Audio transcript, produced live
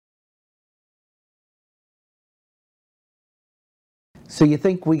So you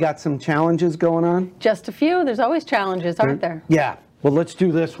think we got some challenges going on? Just a few. There's always challenges, aren't there? Yeah. Well, let's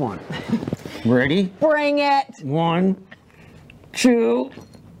do this one. Ready? Bring it. 1, 2.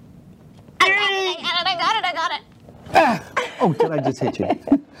 I got it. Ah! Oh, did I just hit you?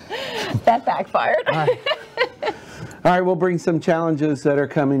 That backfired. All right, we'll bring some challenges that are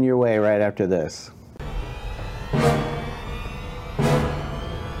coming your way right after this.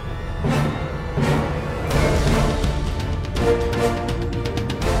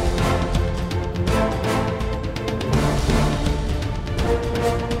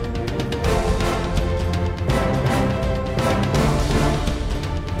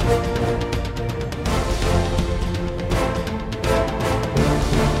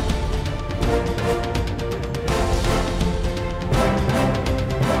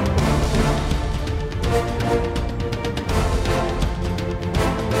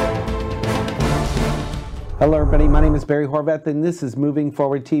 Hello everybody, my name is Barry Horvath and this is Moving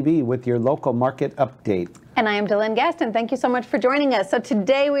Forward TV with your local market update. And I am Dylan Gaston. Thank you so much for joining us. So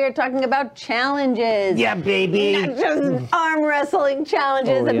today we are talking about challenges. Yeah, baby. Not just arm wrestling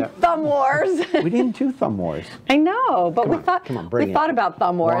challenges and thumb wars. We didn't do thumb wars. I know, but we thought about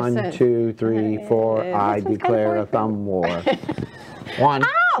thumb wars. 1, 2, 3, 4, I declare a thumb war. 1,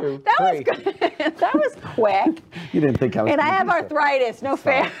 Ow, 2, that 3. was good. That was quick. You didn't think I was. And I have arthritis, no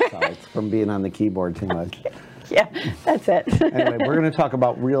fair. Sorry, it's from being on the keyboard too much. Yeah, that's it. Anyway, we're going to talk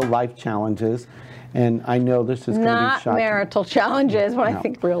about real life challenges. And I know this is going to be not shocking. marital challenges when I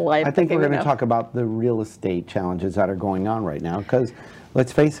think real life. I think we're going to talk about the real estate challenges that are going on right now because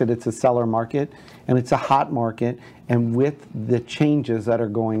let's face it, it's a seller market and it's a hot market, and with the changes that are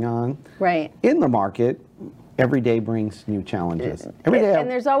going on in the market, every day brings new challenges. Every day. And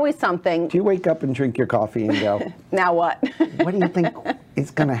there's always something. Do you wake up and drink your coffee and go, now what? What do you think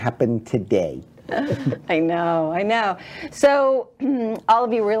is going to happen today? I know. So all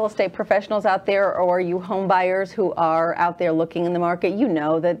of you real estate professionals out there, or you home buyers who are out there looking in the market, you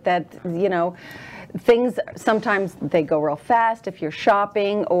know that things sometimes they go real fast if you're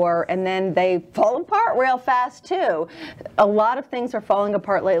shopping, and then they fall apart real fast too. A lot of things are falling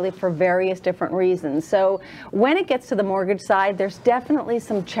apart lately for various different reasons. So when it gets to the mortgage side, there's definitely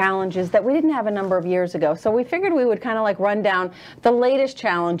some challenges that we didn't have a number of years ago. So we figured we would kind of like run down the latest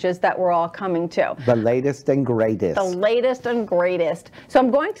challenges that we're all coming to. The latest and greatest. The latest and greatest. So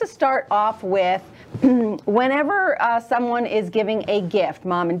I'm going to start off with whenever someone is giving a gift,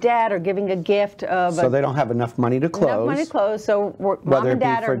 mom and dad are giving a gift of so they don't have enough money to close. So mom and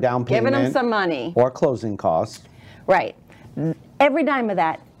dad are giving them some money. Or closing costs. Right. Every dime of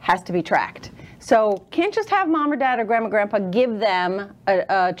that has to be tracked. So can't just have mom or dad or grandma, grandpa give them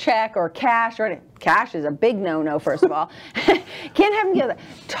a check or cash, or cash is a big no-no, first of all. Can't have them give that.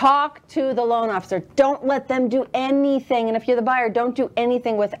 Talk to the loan officer. Don't let them do anything. And if you're the buyer, don't do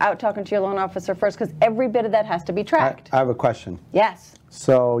anything without talking to your loan officer first, because every bit of that has to be tracked. I have a question. Yes.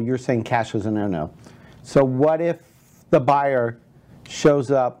 So you're saying cash is a no-no. So what if the buyer shows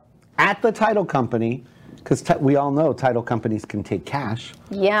up at the title company, because we all know title companies can take cash,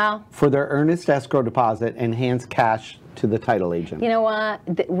 for their earnest escrow deposit and hands cash to the title agent? You know what?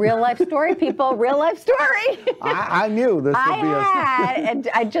 Real life story, people. Real life story. I knew this would be and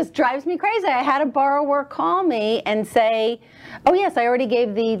it just drives me crazy. I had a borrower call me and say, oh yes, I already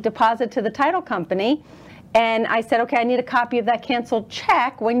gave the deposit to the title company. And I said, okay, I need a copy of that canceled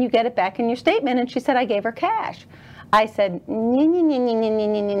check when you get it back in your statement. And she said, I gave her cash. I said,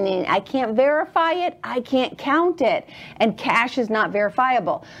 I can't verify it. I can't count it. And cash is not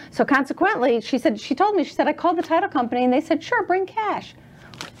verifiable. So consequently, she told me, I called the title company and they said, sure, bring cash.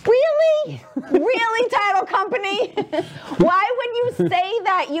 Really? Really, title company? Why would you say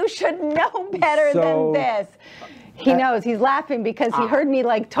that? You should know better than this. He knows. He's laughing because he heard me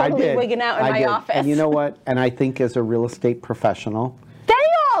like totally wigging out in my office. And you know what? And I think as a real estate professional, they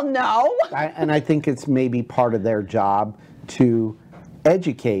all know. And I think it's maybe part of their job to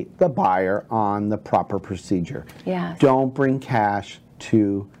educate the buyer on the proper procedure. Yes. Don't bring cash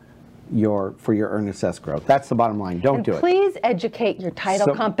to for your earnest escrow. That's the bottom line. Don't do it. Please educate your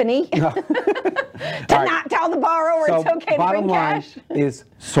title company to not tell the borrower it's okay to bring cash. Bottom line is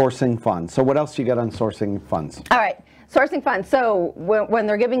sourcing funds. So what else you got on sourcing funds? All right. Sourcing funds. So when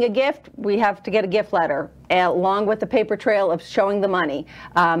they're giving a gift, we have to get a gift letter along with the paper trail of showing the money,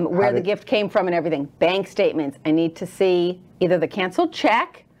 where the gift came from and everything. Bank statements. I need to see either the canceled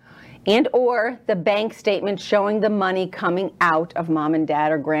check and or the bank statement showing the money coming out of mom and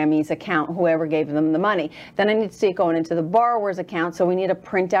dad or Grammy's account, whoever gave them the money. Then I need to see it going into the borrower's account, so we need a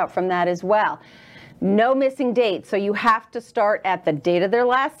printout from that as well. No missing dates, so you have to start at the date of their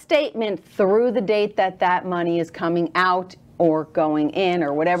last statement through the date that that money is coming out or going in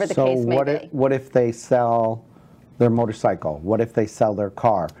or whatever the case may be. What if they sell their motorcycle? What if they sell their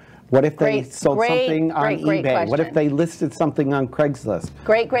car? What if they sold something on eBay? What if they listed something on Craigslist?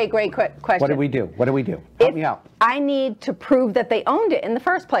 Great question. What do we do? What do we do? Help me out. I need to prove that they owned it in the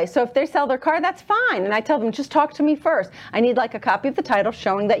first place. So if they sell their car, that's fine. And I tell them, just talk to me first. I need like a copy of the title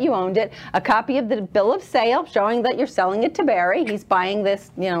showing that you owned it, a copy of the bill of sale showing that you're selling it to Barry. He's buying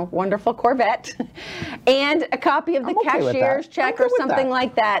this, wonderful Corvette, and a copy of the cashier's check or something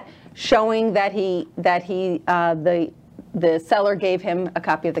like that, showing that the seller gave him a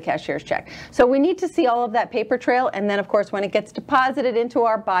copy of the cashier's check. So we need to see all of that paper trail, and then of course when it gets deposited into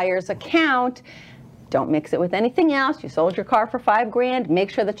our buyer's account, don't mix it with anything else. You sold your car for $5,000, make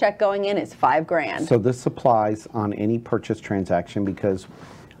sure the check going in is $5,000. So this applies on any purchase transaction, because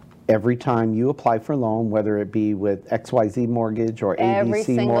every time you apply for a loan, whether it be with XYZ Mortgage or every ABC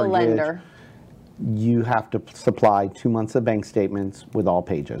single Mortgage, lender, you have to supply 2 months of bank statements with all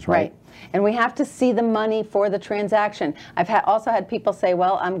pages, right? And we have to see the money for the transaction. I've also had people say,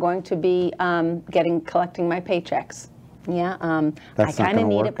 well, I'm going to be collecting my paychecks. Yeah, I kind of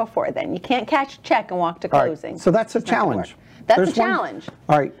need it before then. You can't cash a check and walk to closing. Right. So that's a challenge. That's a challenge.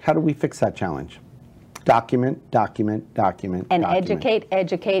 All right, how do we fix that challenge? Document. And educate.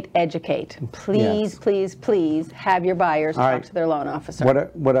 Please, please, please have your buyers talk to their loan officer.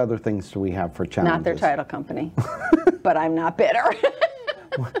 What other things do we have for challenges? Not their title company, but I'm not bitter.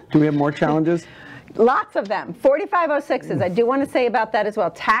 Do we have more challenges? Lots of them. 4506s. I do want to say about that as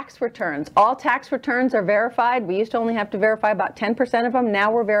well. Tax returns. All tax returns are verified. We used to only have to verify about 10% of them. Now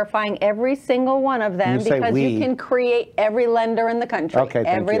we're verifying every single one of them, because you can create every lender in the country. Okay,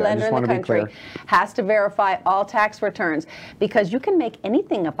 every lender in the country has to verify all tax returns, because you can make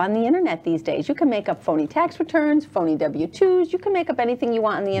anything up on the internet these days. You can make up phony tax returns, phony W-2s. You can make up anything you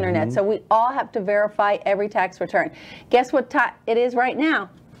want on the internet. So we all have to verify every tax return. Guess what it is right now?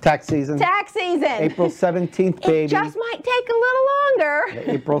 Tax season. Tax season. April 17th, baby. It just might take a little longer.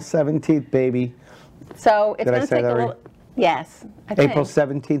 April 17th, baby. So it's going to take a little. Yes, I think. April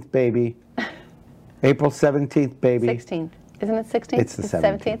 17th, baby. April 17th, baby. 16th. Isn't it 16th? It's the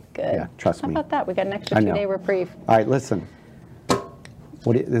 17th. Good. Yeah, trust me. How about that? We got an extra 2-day reprieve. All right, listen.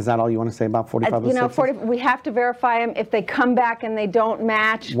 Is that all you want to say about 4506? We have to verify them. If they come back and they don't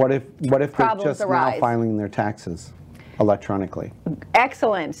match, what if they're just now filing their taxes electronically?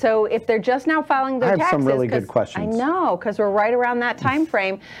 Excellent. So if they're just now filing their taxes, I have some really good questions. I know, because we're right around that time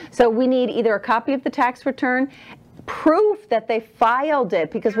frame. So we need either a copy of the tax return, proof that they filed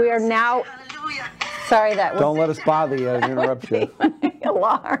it, because we are now. Sorry, that was. Don't let us bother you and interrupt you.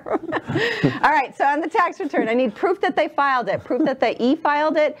 Alarm. All right, so on the tax return, I need proof that they filed it, proof that they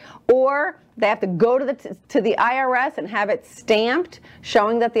e-filed it, or they have to go to the IRS and have it stamped,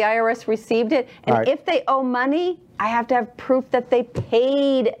 showing that the IRS received it. And if they owe money, I have to have proof that they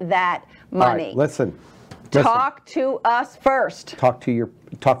paid that money. All right, listen. Talk to us first. Talk to your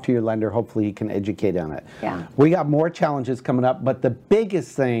lender. Hopefully he can educate on it. Yeah. We got more challenges coming up, but the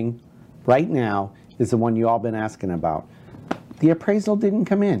biggest thing right now is the one you all been asking about. The appraisal didn't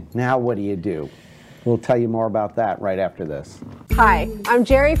come in. Now what do? We'll tell you more about that right after this. Hi, I'm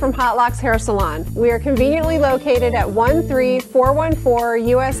Jerry from Hot Locks Hair Salon. We are conveniently located at 13414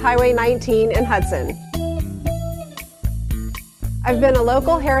 US Highway 19 in Hudson. I've been a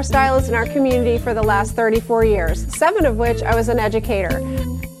local hairstylist in our community for the last 34 years, 7 of which I was an educator.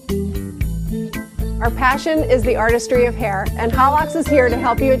 Our passion is the artistry of hair, and Hot Locks is here to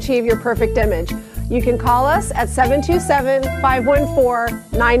help you achieve your perfect image. You can call us at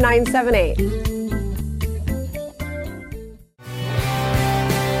 727-514-9978.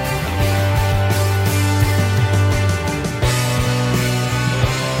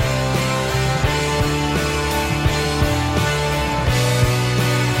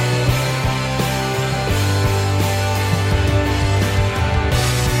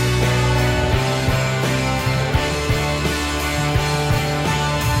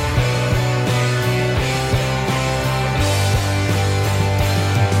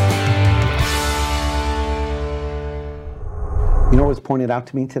 You know what was pointed out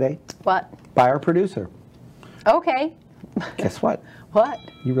to me today? What? By our producer. Okay. Guess what? What?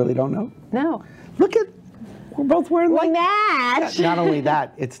 You really don't know? No. Look at, we're both wearing we match. Not only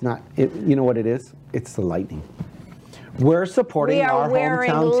that, it's not, you know what it is? It's the Lightning. We're supporting our hometown team. We are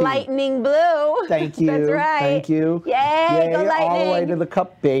wearing lightning blue. Thank you. That's right. Thank you. Yay, the Lightning. All the way to the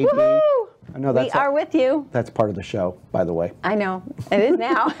cup, baby. Woohoo! No, we are with you. That's part of the show, by the way. I know. It is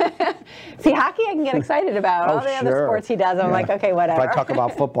now. See, hockey I can get excited about. All the other sports he does, I'm like, okay, whatever. If I talk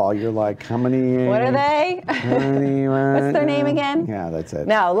about football, you're like, how many? What are they? What's their name again? Yeah, that's it.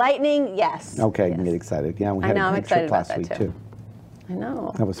 No, Lightning, yes. Okay, yes. You can get excited. Yeah, we had a great trip last week, too. I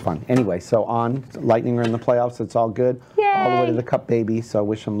know. That was fun. Anyway, so Lightning are in the playoffs. It's all good. Yay. All the way to the Cup, baby. So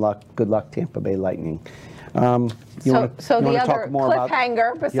wish them luck. Good luck, Tampa Bay Lightning. So the other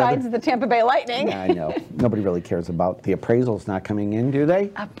cliffhanger besides the Tampa Bay Lightning. Yeah, I know. Nobody really cares about the appraisals not coming in, do they?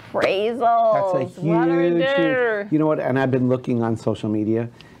 Appraisals. That's a huge. You know what? And I've been looking on social media,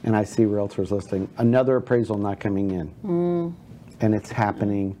 and I see realtors listing another appraisal not coming in, and it's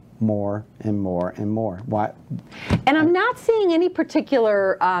happening more and more and more. Why? And I'm not seeing any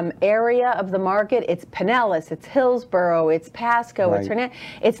particular area of the market. It's Pinellas, it's Hillsborough, it's Pasco, Right. it's Hernandez.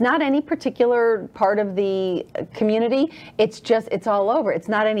 It's not any particular part of the community. It's all over. It's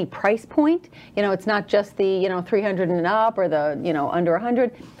not any price point. It's not just the 300 and up or the under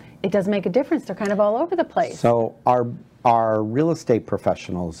 100. It doesn't make a difference. They're kind of all over the place. So our real estate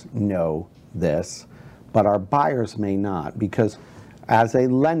professionals know this, but our buyers may not, because as a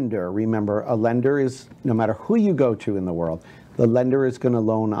lender, remember, a lender is, no matter who you go to in the world, the lender is going to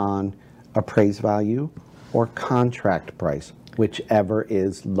loan on appraised value or contract price, whichever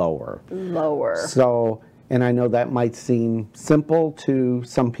is lower. So, and I know that might seem simple to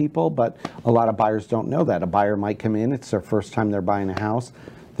some people, but a lot of buyers don't know that. A buyer might come in, it's their first time they're buying a house,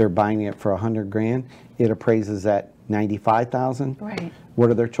 they're buying it for $100,000, it appraises at $95,000. Right. What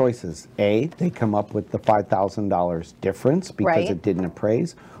are their choices? A, they come up with the $5,000 difference because it didn't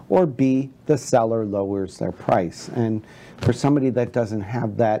appraise, or B, the seller lowers their price. And for somebody that doesn't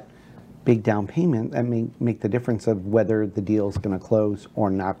have that big down payment, that may make the difference of whether the deal is going to close or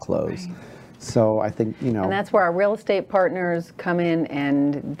not close. Right. So I think, And that's where our real estate partners come in,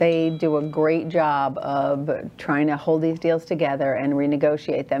 and they do a great job of trying to hold these deals together and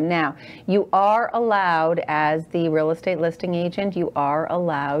renegotiate them. Now, you are allowed, as the real estate listing agent, you are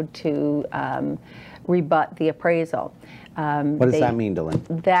allowed to rebut the appraisal. What does that mean,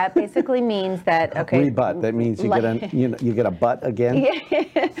 Dylan? That basically means that, okay. Rebut, that means you get a butt again?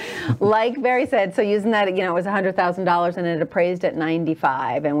 Like Barry said, so using that, it was $100,000 and it appraised at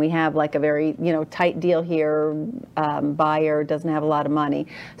 95, and we have like a very, tight deal here, buyer doesn't have a lot of money.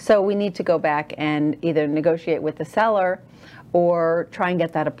 So we need to go back and either negotiate with the seller or try and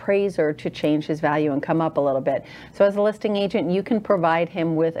get that appraiser to change his value and come up a little bit. So as a listing agent, you can provide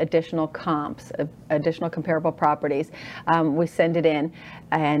him with additional comps, additional comparable properties. We send it in,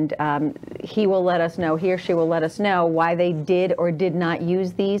 and he will let us know, he or she will let us know why they did or did not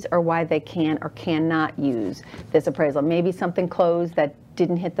use these, or why they can or cannot use this appraisal. Maybe something closed that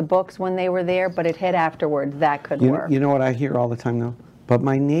didn't hit the books when they were there, but it hit afterwards. That could work. You know what I hear all the time though? But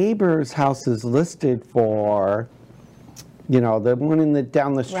my neighbor's house is listed for, the one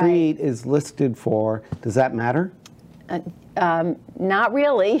down the street is listed for, does that matter? Not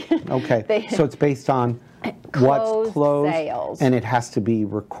really. Okay, so it's based on what's closed sales. And it has to be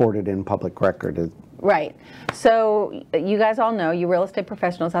recorded in public record. Right. So you guys all know, you real estate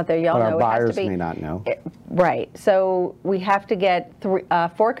professionals out there, you all know our it has buyers to be, may not know. Right. So we have to get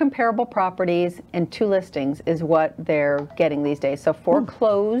 4 comparable properties and 2 listings is what they're getting these days. So 4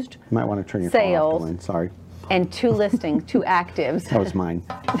 closed You might want to turn your sales. phone off, Dylan. Sorry. And 2 listings, 2 actives. That was mine.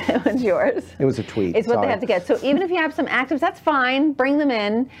 That was yours. It was a tweet. It's what they have to get. So even if you have some actives, that's fine. Bring them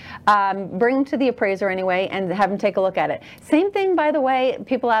in. Bring them to the appraiser anyway and have them take a look at it. Same thing, by the way,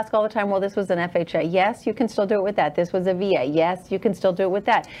 people ask all the time, well, this was an FHA. Yes, you can still do it with that. This was a VA. Yes, you can still do it with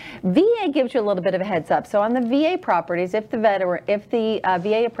that. VA gives you a little bit of a heads up. So on the VA properties, if the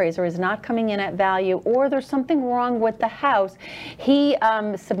VA appraiser is not coming in at value, or there's something wrong with the house, he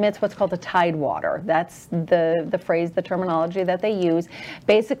submits what's called a Tidewater. That's the phrase, the terminology that they use.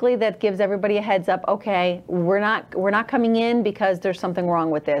 Basically, that gives everybody a heads up. Okay, we're not coming in because there's something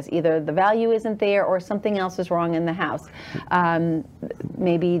wrong with this. Either the value isn't there or something else is wrong in the house.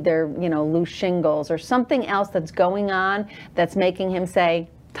 Maybe they're loose shingles or something else that's going on that's making him say,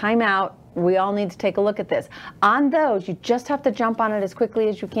 time out. We all need to take a look at this. On those, you just have to jump on it as quickly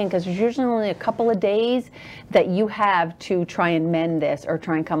as you can, because there's usually only a couple of days that you have to try and mend this or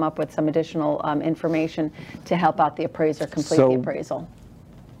try and come up with some additional information to help out the appraiser complete the appraisal.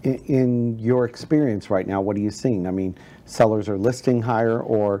 In your experience right now, what are you seeing? I mean, sellers are listing higher,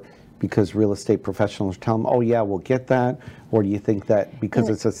 or because real estate professionals tell them, oh yeah, we'll get that, Or do you think that because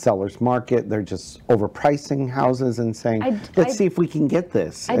it's a seller's market, they're just overpricing houses and saying, let's see if we can get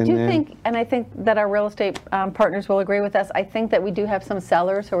this? I think that our real estate partners will agree with us. I think that we do have some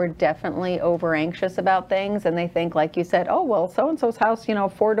sellers who are definitely over anxious about things, and they think, like you said, oh, well, so-and-so's house,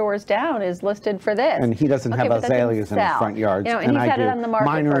 4 doors down is listed for this. And he doesn't have azaleas in his front yards. And he's had it on the market.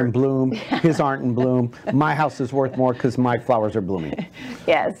 Mine are in bloom, his aren't in bloom. My house is worth more because my flowers are blooming.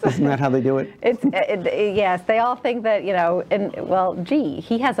 Yes. Isn't that how they do it? Yes, they all think that, and well, gee,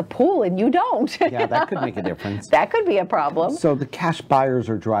 he has a pool and you don't. Yeah, that could make a difference. That could be a problem. So the cash buyers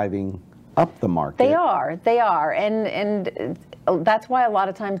are driving up the market. They are, and that's why a lot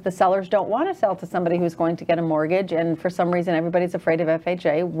of times the sellers don't want to sell to somebody who's going to get a mortgage, and for some reason everybody's afraid of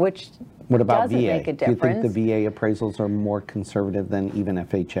FHA, which doesn't make a difference. Do you think the VA appraisals are more conservative than even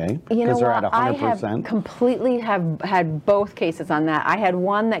FHA? Because they're at 100%? I have completely had both cases on that. I had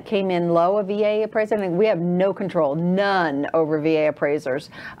one that came in low, a VA appraiser, and we have no control, none over VA appraisers.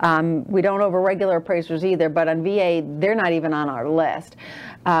 We don't over regular appraisers either, but on VA, they're not even on our list.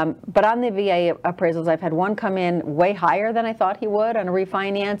 But on the VA appraisals, I've had one come in way higher than I thought he would on a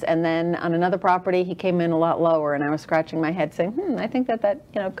refinance, and then on another property, he came in a lot lower, and I was scratching my head saying, I think that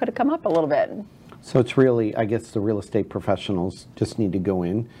could have come up a little bit. So it's really, I guess the real estate professionals just need to go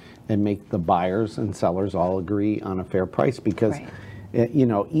in and make the buyers and sellers all agree on a fair price, because,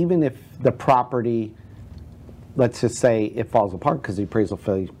 even if the property, let's just say it falls apart because the appraisal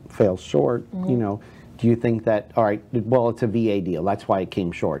fails short, do you think that, all right, well, it's a VA deal, that's why it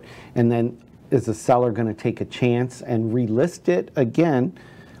came short. And then is the seller going to take a chance and relist it again,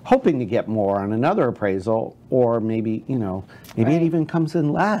 hoping to get more on another appraisal, or maybe, maybe it even comes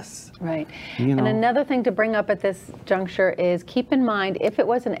in less. Right. And another thing to bring up at this juncture is keep in mind, if it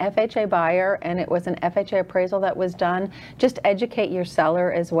was an FHA buyer and it was an FHA appraisal that was done, just educate your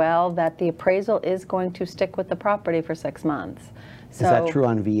seller as well that the appraisal is going to stick with the property for 6 months. So, is that true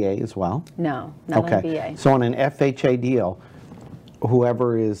on VA as well? No, not on VA. So on an FHA deal,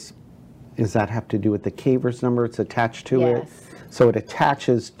 whoever does that have to do with the KVERS number? It's attached to it? So it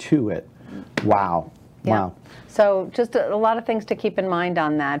attaches to it. Wow. Yeah. Wow. So just a lot of things to keep in mind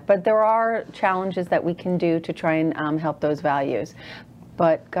on that. But there are challenges that we can do to try and help those values.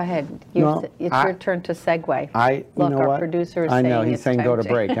 But go ahead. It's your turn to segue. Look, our producer is saying I know, he's saying go to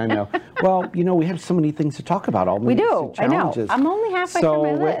break. I know. Well, we have so many things to talk about. We do. I know. I'm only halfway through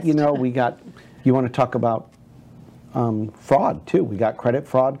my list. So, you want to talk about fraud, too. We got credit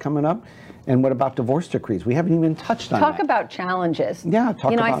fraud coming up. And what about divorce decrees? We haven't even touched on that. Talk about challenges. Yeah,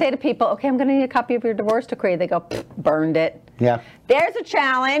 I say to people, okay, I'm going to need a copy of your divorce decree. They go, burned it. Yeah. There's a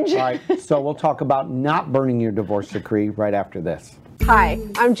challenge. All right, so we'll talk about not burning your divorce decree right after this. Hi,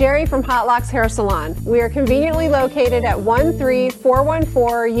 I'm Jerry from Hot Locks Hair Salon. We are conveniently located at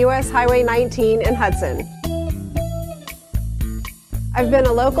 13414 US Highway 19 in Hudson. I've been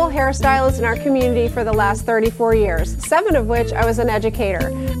a local hairstylist in our community for the last 34 years, 7 of which I was an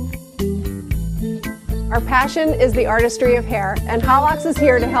educator. Our passion is the artistry of hair, and Hot Locks is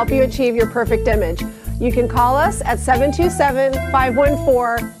here to help you achieve your perfect image. You can call us at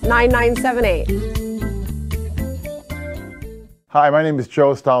 727-514-9978. Hi, my name is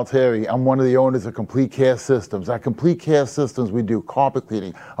Joe Stalteri. I'm one of the owners of Complete Care Systems. At Complete Care Systems, we do carpet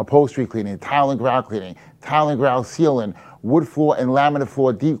cleaning, upholstery cleaning, tile and grout cleaning, tile and grout sealing, wood floor and laminate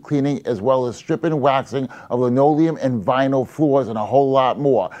floor deep cleaning, as well as stripping and waxing of linoleum and vinyl floors, and a whole lot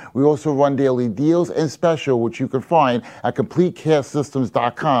more. We also run daily deals and special, which you can find at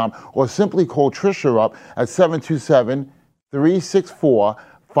CompleteCareSystems.com, or simply call Trisha up at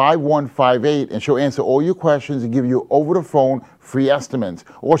 727-364-5158, and she'll answer all your questions and give you over the phone free estimates.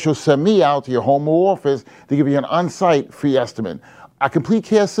 Or she'll send me out to your home or office to give you an on-site free estimate. At Complete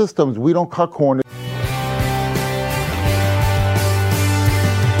Care Systems, we don't cut corners.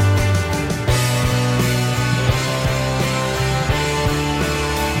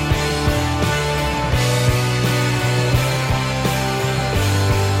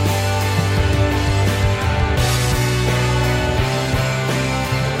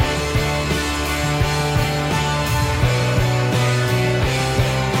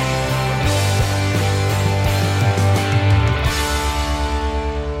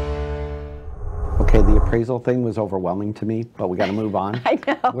 Appraisal thing was overwhelming to me, but we got to move on. I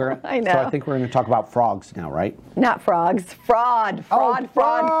know. So I think we're going to talk about frogs now, right? Not frogs. Fraud. Fraud.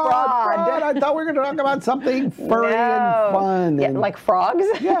 I thought we were going to talk about something furry and fun. Yeah, like frogs?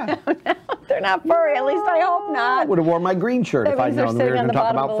 Yeah. No, they're not furry. At least I hope not. I would have worn my green shirt if I'd known we were going to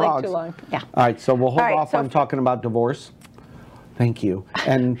talk about frogs. Yeah. All right, so we'll hold off on talking about divorce. Thank you.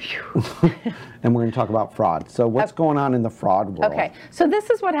 And and we're going to talk about fraud. So what's going on in the fraud world? Okay, so this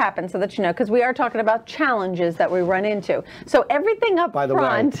is what happens, so that you know, because we are talking about challenges that we run into. So everything up By the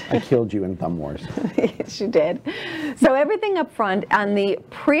front. way, I killed you in Thumb Wars. Yes, you did. So everything up front on the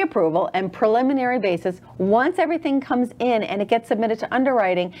pre-approval and preliminary basis, once everything comes in and it gets submitted to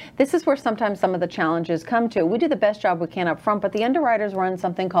underwriting, this is where sometimes some of the challenges come to. We do the best job we can up front, but the underwriters run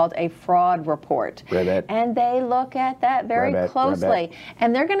something called a fraud report. Ribbit. And they look at that very Ribbit, closely. ribbit.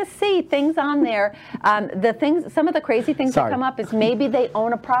 And they're going to see things on there. Some of the crazy things that come up is maybe they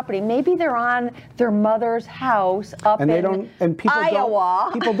own a property. Maybe they're on their mother's house up And in Iowa.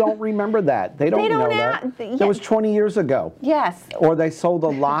 People don't remember that. They don't know that. That was 20 years ago. Yes. Or they sold a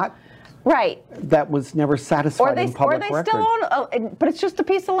lot Right. that was never satisfied in public record. Still own, but it's just a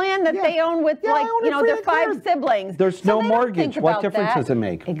piece of land that they own with, Yeah, like, I own you it know, free their and 5 clear. siblings. There's So no they don't mortgage. think What about difference that. does it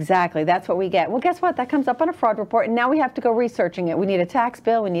make? Exactly. That's what we get. Well, guess what? That comes up on a fraud report, and now we have to go researching it. We need a tax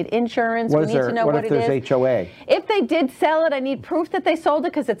bill. We need insurance. What we is need there? to know What what if it there's is. HOA? If they did sell it, I need proof that they sold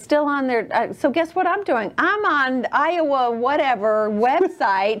it because it's still on their. So guess what I'm doing? I'm on Iowa whatever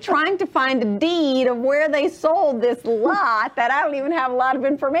website trying to find a deed of where they sold this lot that I don't even have a lot of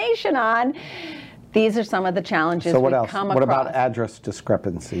information on. These are some of the challenges So what we else? come What across. about address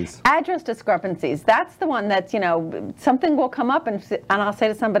discrepancies? Address discrepancies. That's the one that's, you know, something will come up and I'll say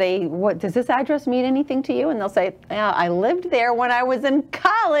to somebody, "What does this address mean anything to you?" And they'll say, "Yeah, I lived there when I was in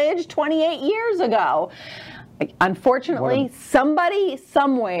college 28 years ago." Unfortunately, somebody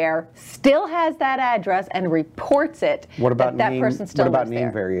somewhere still has that address and reports it. What about that name? person still What about lives name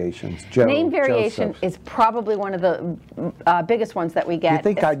there. variations? Joe, Name variation Joseph. is probably one of the biggest ones that we get. You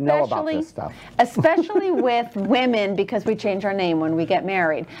think I'd know about especially- this stuff. Especially with women, because we change our name when we get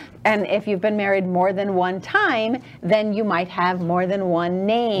married. And if you've been married more than one time, then you might have more than one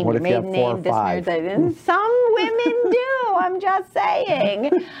name. What if you have maiden 4 or name, this 5? married, that. And some women do. I'm just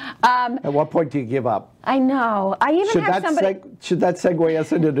saying. At what point do you give up? I know. I even Should have that somebody. should that segue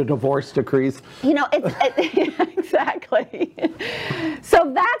us into the divorce decrees? You know, exactly.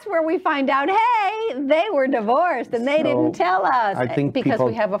 So that's where we find out, hey, they were divorced and they didn't tell us. I think because people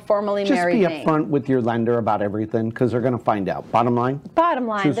we have a formally just married be name. upfront with your lender about everything because they're going to find out. Bottom line. Bottom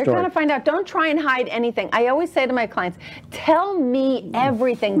line, True they're story. going to find out. Don't try and hide anything. I always say to my clients, tell me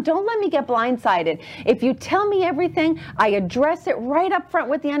everything. Don't let me get blindsided. If you tell me everything, I address it right up front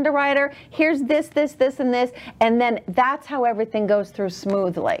with the underwriter. Here's this, this, this, and this. And then that's how everything goes through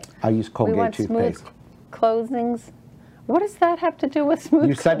smoothly. I use Colgate we want toothpaste. smooth closings. What does that have to do with smooth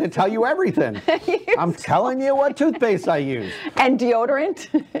You said to tell you everything. I'm telling you what toothpaste I use. And deodorant?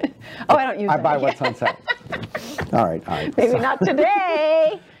 Oh, I don't use I that. buy what's on sale. All right, all right. Maybe not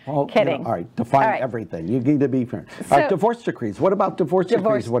today. Well, Kidding. You know, all right, define All right. everything. You need to be fair. So- divorce decrees. What about divorce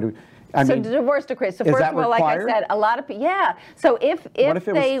decrees? What do I So mean, the divorce decree. So is first that of all, like I required? said, a lot of people, yeah. So if What if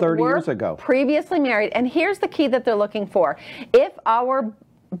it was they 30 were years ago? previously married, and here's the key that they're looking for. If our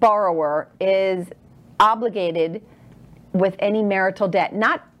borrower is obligated with any marital debt,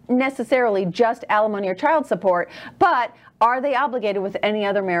 not necessarily just alimony or child support, but are they obligated with any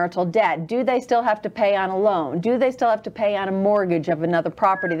other marital debt? Do they still have to pay on a loan? Do they still have to pay on a mortgage of another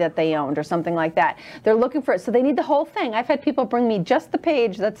property that they owned or something like that? They're looking for it. So they need the whole thing. I've had people bring me just the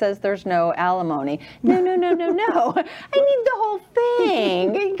page that says there's no alimony. No. I need the whole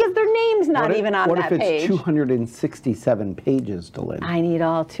thing because their name's not even on that What if page. it's 267 pages to Lynn? I need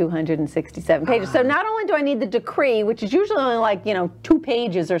all 267 pages. So not only do I need the decree, which is usually only like, 2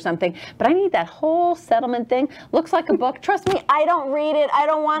 pages or something, but I need that whole settlement thing. Looks like a book. Trust me, I don't read it. I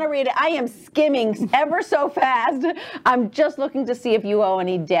don't want to read it. I am skimming ever so fast. I'm just looking to see if you owe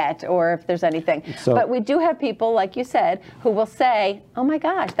any debt or if there's anything. So- but we do have people, like you said, who will say, oh my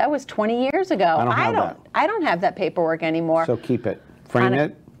gosh, that was 20 years ago. I don't have that paperwork anymore. So keep it. Frame On a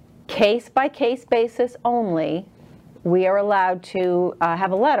it. case-by-case basis only, we are allowed to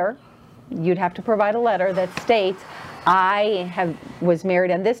have a letter. You'd have to provide a letter that states, I was married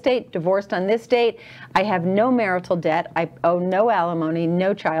on this date, divorced on this date, I have no marital debt, I owe no alimony,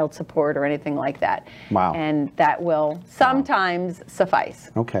 no child support or anything like that. Wow. And that will sometimes suffice.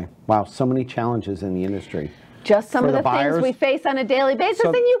 Okay. Wow. So many challenges in the industry. Just some For of the the things buyers? we face on a daily basis, So-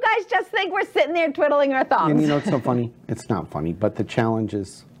 and you guys just think we're sitting there twiddling our thumbs. And you know what's so funny? It's not funny, but the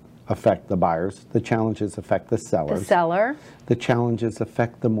challenges affect the buyers. The challenges affect the sellers. The seller. The challenges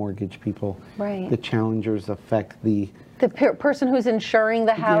affect the mortgage people. Right. The challenges affect the Person who's insuring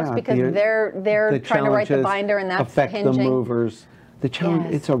the house because they're trying to write the binder and that's affect hinging. the movers. The challenge,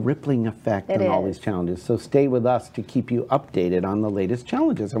 Yes. it's a rippling effect It on all is. these challenges. So stay with us to keep you updated on the latest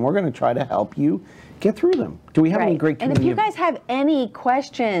challenges. And we're going to try to help you get through them. Do we have any great And community? if you guys have any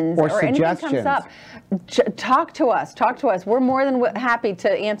questions or anything comes up, talk to us. Talk to us. We're more than happy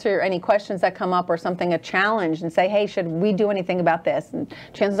to answer any questions that come up or something, a challenge, and say, hey, should we do anything about this? And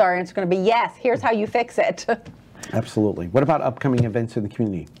chances are our answer is going to be yes. Here's how you fix it. Absolutely. What about upcoming events in the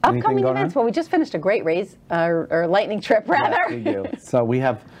community? Upcoming events? Well, we just finished a great race, or lightning trip, rather. Yes, we do. So we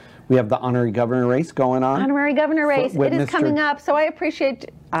have the honorary governor race going on. Honorary governor race. It is coming up. So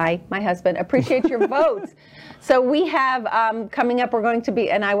my husband, appreciate your votes. So we have coming up, we're going to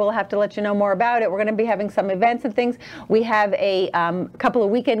be, and I will have to let you know more about it, we're going to be having some events and things. We have a couple of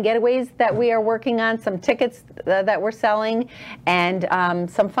weekend getaways that we are working on, some tickets that we're selling, and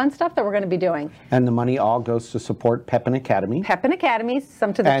some fun stuff that we're going to be doing. And the money all goes to support Pepin Academy. Pepin Academy,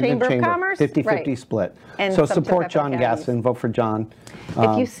 some to the Chamber of Commerce. 50-50 split. And so support John Gaston, vote for John.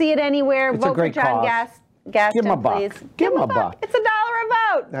 If you see it anywhere, vote for John Gaston, give him a buck. please. Give him a buck. It's $1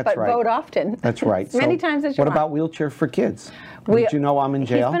 a vote. That's but vote often. That's right. Many times as you want. want. What about Wheelchair for Kids? Did you know I'm in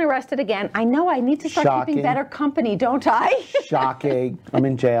jail? He's been arrested again. I know. I need to start keeping better company, don't I? Shocking. I'm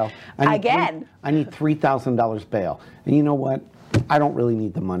in jail. I need $3,000 bail. And you know what? I don't really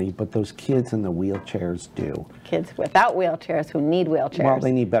need the money, but those kids in the wheelchairs do. Kids without wheelchairs who need wheelchairs. Well,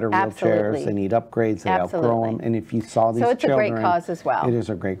 they need better wheelchairs. Absolutely. They need upgrades. They outgrow them. And if you saw these children, so it's a great cause as well. It is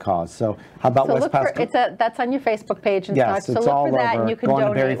a great cause. So how about West Pasco? That's on your Facebook page. And yes, so it's look all for that, over. and you can go on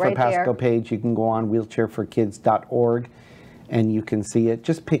donate the Barry for right Pasco there. page. You can go on wheelchairforkids.org, and you can see it.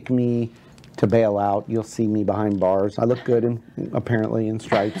 Just pick me to bail out. You'll see me behind bars. I look good, apparently, in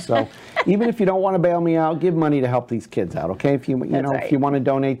stripes. So even if you don't want to bail me out, give money to help these kids out, okay? If if you want to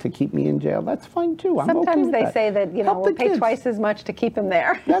donate to keep me in jail, that's fine too. Sometimes they say that we'll pay twice as much to keep them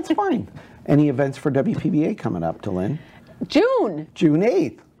there. That's fine. Any events for WPBA coming up, Delynn? June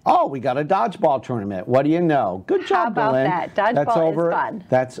 8th. Oh, we got a dodgeball tournament. What do you know? Good job, How about Delynn. that? Dodgeball is fun.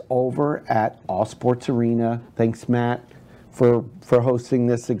 That's over at All Sports Arena. Thanks, Matt, for hosting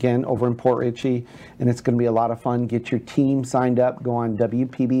this again over in Port Richey. And it's going to be a lot of fun. Get your team signed up. Go on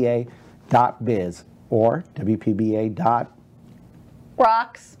WPBA.biz or WPBA.rocks.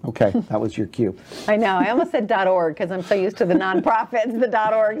 Okay, that was your cue. I know. I almost said .org because I'm so used to the nonprofits,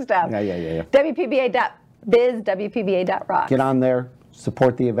 the .org stuff. Yeah. WPBA.biz, WPBA.rocks. Get on there.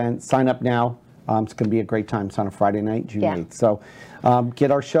 Support the event. Sign up now. It's going to be a great time. It's on a Friday night, June 8th. So get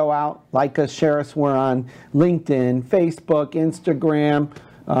our show out. Like us, share us. We're on LinkedIn, Facebook, Instagram,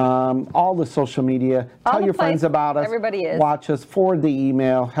 all the social media. Tell your friends about us. Everybody is. Watch us. Forward the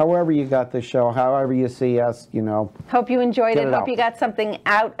email. However you got the show, however you see us, Hope you enjoyed it. Hope you got something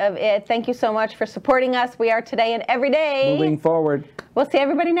out of it. Thank you so much for supporting us. We are today and every day. Moving forward. We'll see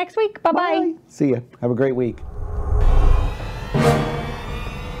everybody next week. Bye-bye. See ya. Have a great week.